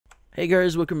Hey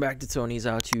guys, welcome back to Tony's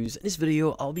How To's. In this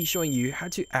video, I'll be showing you how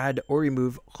to add or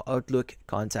remove Outlook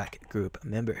contact group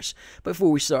members. Before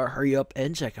we start, hurry up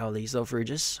and check out the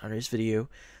self-regis under this video.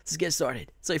 Let's get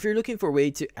started. So if you're looking for a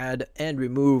way to add and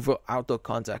remove Outlook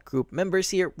contact group members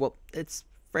here, well, it's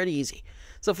pretty easy.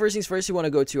 So first things first, you want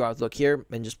to go to Outlook here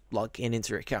and just log in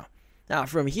into your account. Now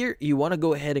from here, you want to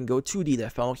go ahead and go to the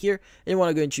left panel here, and you want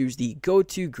to go and choose the Go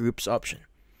to Groups option.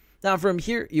 Now from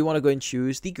here, you want to go and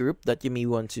choose the group that you may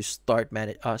want to start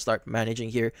managing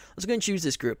here. Let's go and choose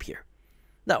this group here.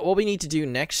 Now what we need to do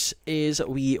next is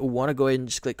we want to go ahead and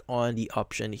just click on the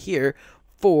option here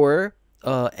for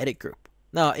edit group.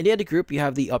 Now in the edit group, you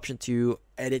have the option to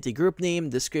edit the group name,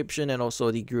 description, and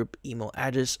also the group email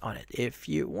address on it if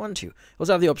you want to. You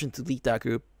also have the option to delete that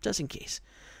group just in case.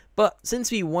 But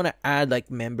since we want to add like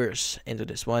members into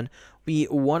this one, we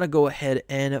want to go ahead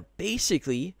and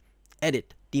basically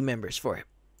edit the members for it.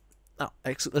 Now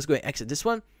let's go and exit this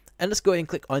one, and let's go ahead and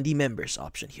click on the members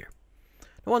option here.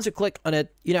 Now once you click on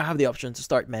it, you now have the option to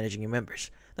start managing your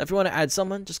members. Now if you want to add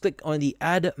someone, just click on the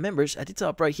add members at the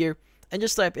top right here and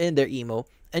just type in their email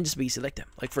and just select them.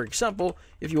 Like for example,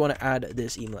 if you want to add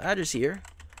this email address here,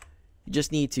 you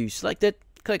just need to select it,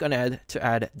 click on add to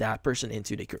add that person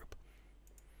into the group.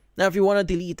 Now if you want to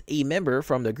delete a member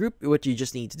from the group, what you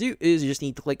just need to do is you just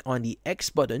need to click on the X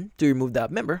button to remove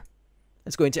that member.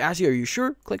 It's going to ask you, are you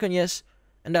sure? Click on yes,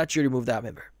 and that should remove that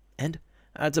member. And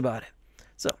that's about it.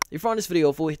 So, if you found this video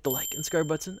helpful, hit the like and subscribe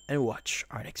button, and watch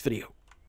our next video.